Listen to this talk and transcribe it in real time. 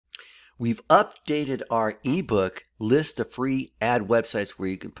We've updated our ebook list of free ad websites where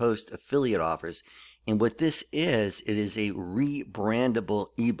you can post affiliate offers. And what this is, it is a rebrandable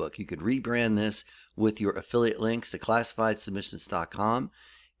ebook. You could rebrand this with your affiliate links to classifiedsubmissions.com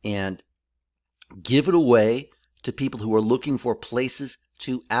and give it away to people who are looking for places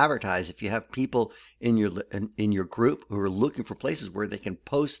to advertise. If you have people in your group who are looking for places where they can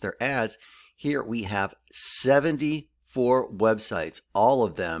post their ads, here we have 74 websites, all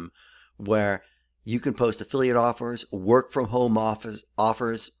of them where you can post affiliate offers, work from home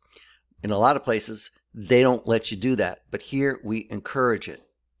offers. In a lot of places, they don't let you do that, but here we encourage it.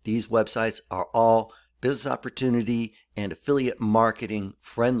 These websites are all business opportunity and affiliate marketing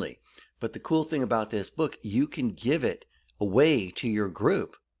friendly. But the cool thing about this book, you can give it away to your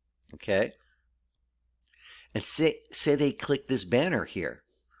group, okay? And say they click this banner here,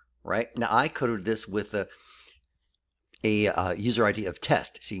 right? Now I coded this with a user ID of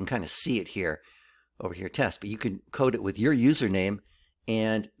test, so you can kind of see it here, over here, test, but you can code it with your username,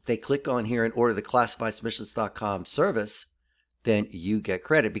 and they click on here and order the classifiedsubmissions.com service, then you get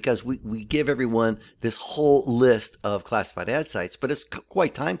credit, because we give everyone this whole list of classified ad sites, but it's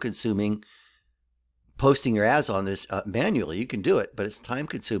quite time consuming posting your ads on this manually. You can do it, but it's time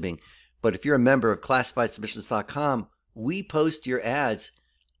consuming. But if you're a member of classifiedsubmissions.com, we post your ads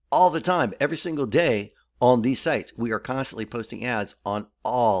all the time, every single day on these sites. We are constantly posting ads on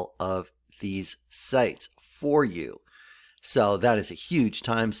all of these sites for you. So that is a huge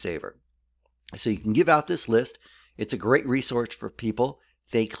time saver. So you can give out this list. It's a great resource for people.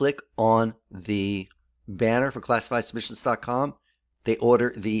 They click on the banner for classifiedsubmissions.com. They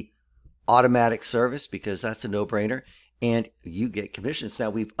order the automatic service because that's a no-brainer, and you get commissions. Now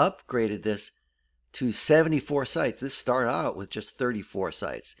we've upgraded this to 74 sites. This started out with just 34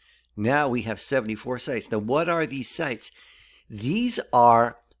 sites. Now we have 74 sites. Now what are these sites? These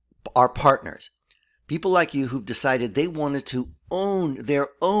are our partners. People like you who've decided they wanted to own their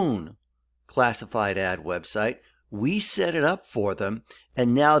own classified ad website. We set it up for them,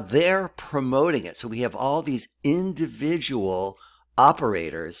 and now they're promoting it. So we have all these individual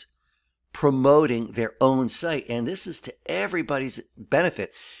operators promoting their own site, and this is to everybody's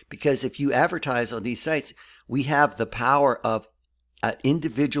benefit, because if you advertise on these sites, we have the power of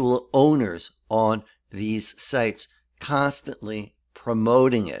individual owners on these sites constantly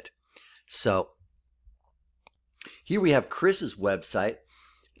promoting it. So here we have Chris's website,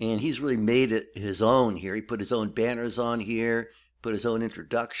 and he's really made it his own here. He put his own banners on here, put his own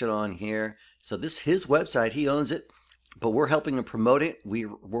introduction on here. So this is his website. He owns it, but we're helping him promote it.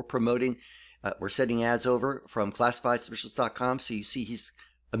 We're promoting, we're sending ads over from classifiedsubmissions.com. So you see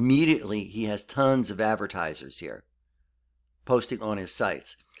he has tons of advertisers here posting on his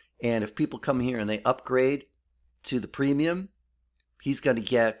sites. And if people come here and they upgrade to the premium, he's going to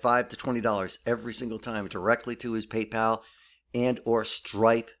get $5 to $20 every single time directly to his PayPal and or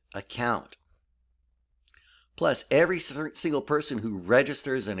Stripe account. Plus, every single person who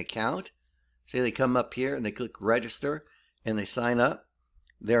registers an account, say they come up here and they click register and they sign up,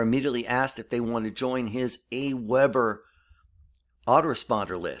 they're immediately asked if they want to join his AWeber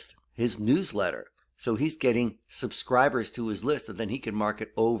autoresponder list, his newsletter. So he's getting subscribers to his list, and then he can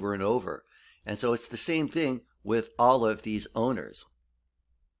market over and over. And so it's the same thing with all of these owners.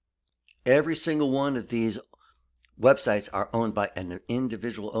 Every single one of these websites are owned by an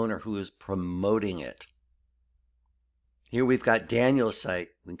individual owner who is promoting it. Here we've got Daniel's site.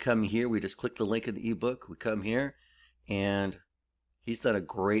 We come here, we just click the link in the ebook, we come here, and he's done a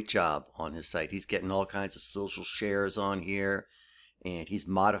great job on his site. He's getting all kinds of social shares on here, and he's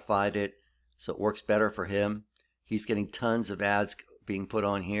modified it so it works better for him. He's getting tons of ads being put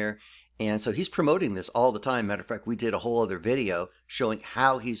on here. And so he's promoting this all the time. Matter of fact, we did a whole other video showing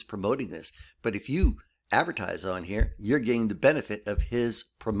how he's promoting this. But if you advertise on here, you're getting the benefit of his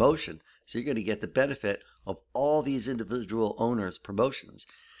promotion. So you're going to get the benefit of all these individual owners' promotions.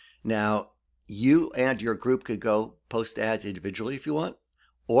 Now, you and your group could go post ads individually if you want,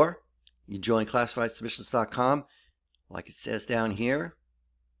 or you join classifiedsubmissions.com, like it says down here,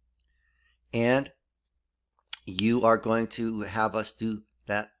 and you are going to have us do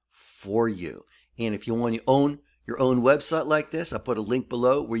that for you. And if you want to own your own website like this, I put a link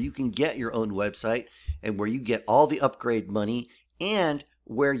below where you can get your own website and where you get all the upgrade money and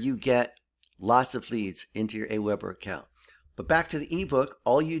where you get lots of leads into your AWeber account. But back to the ebook,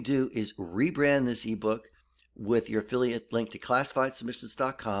 all you do is rebrand this ebook with your affiliate link to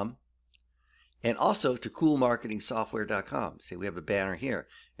classifiedsubmissions.com and also to coolmarketingsoftware.com. See, we have a banner here.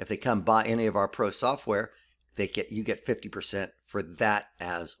 If they come buy any of our pro software, you get 50% for that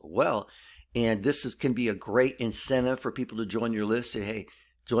as well. And this can be a great incentive for people to join your list. Say, hey,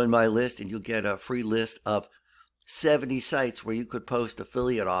 Join my list and you'll get a free list of 70 sites where you could post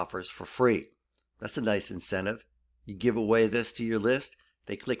affiliate offers for free. That's a nice incentive. You give away this to your list,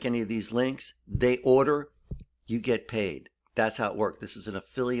 they click any of these links, they order, you get paid. That's how it works. This is an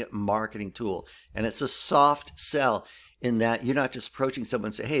affiliate marketing tool, and it's a soft sell in that you're not just approaching someone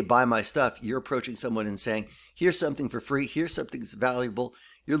and say, hey, buy my stuff. You're approaching someone and saying, here's something for free. Here's something that's valuable.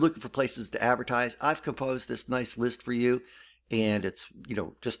 You're looking for places to advertise. I've composed this nice list for you, and it's,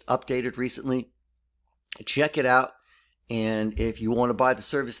 just updated recently. Check it out. And if you want to buy the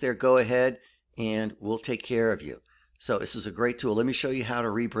service there, go ahead and we'll take care of you. So this is a great tool. Let me show you how to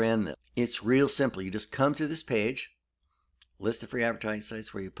rebrand this. It's real simple. You just come to this page, list of free advertising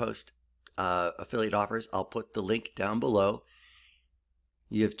sites where you post affiliate offers. I'll put the link down below.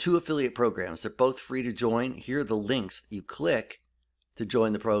 You have 2 affiliate programs. They're both free to join. Here are the links that you click to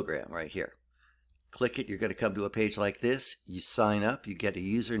join the program right here. Click it. You're going to come to a page like this. You sign up. You get a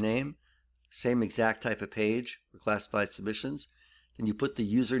username. Same exact type of page for classified submissions. Then you put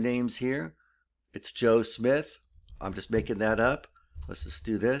the usernames here. It's Joe Smith. I'm just making that up. Let's just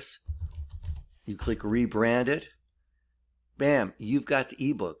do this. You click rebrand it. Bam, you've got the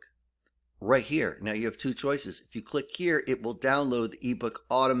ebook right here. Now you have 2 choices. If you click here, it will download the ebook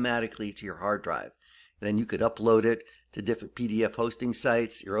automatically to your hard drive. Then you could upload it to different PDF hosting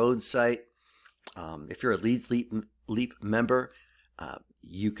sites, your own site. If you're a Leads Leap member,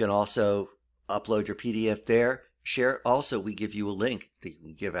 you can also upload your PDF there. Share it. Also, we give you a link that you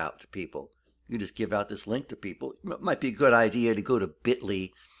can give out to people. You just give out this link to people. It might be a good idea to go to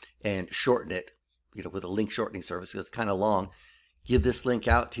bit.ly and shorten it, with a link shortening service. It's kind of long. Give this link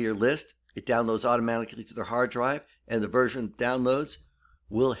out to your list. It downloads automatically to their hard drive, and the version it downloads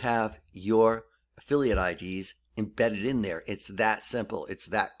will have your affiliate IDs embedded in there. It's that simple. It's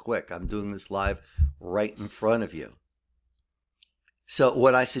that quick. I'm doing this live right in front of you. So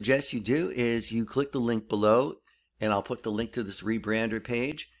what I suggest you do is you click the link below, and I'll put the link to this rebrander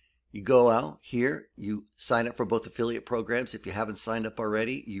page. You go out here, you sign up for both affiliate programs. If you haven't signed up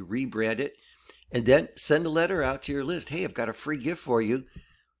already, you rebrand it, and then send a letter out to your list. Hey, I've got a free gift for you.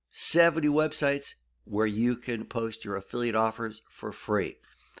 70 websites where you can post your affiliate offers for free,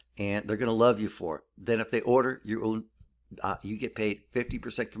 and they're going to love you for it. Then if they order your own, you get paid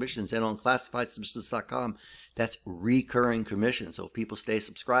 50% commissions. And on classifiedsubmissions.com, that's recurring commission. So if people stay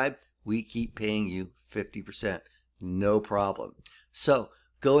subscribed, we keep paying you 50%. No problem. So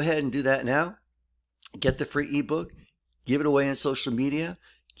go ahead and do that now. Get the free ebook. Give it away on social media.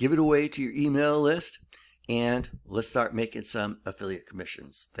 Give it away to your email list. And let's start making some affiliate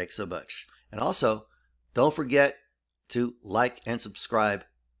commissions. Thanks so much. And also, don't forget to like and subscribe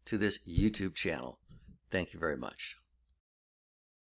to this YouTube channel. Thank you very much.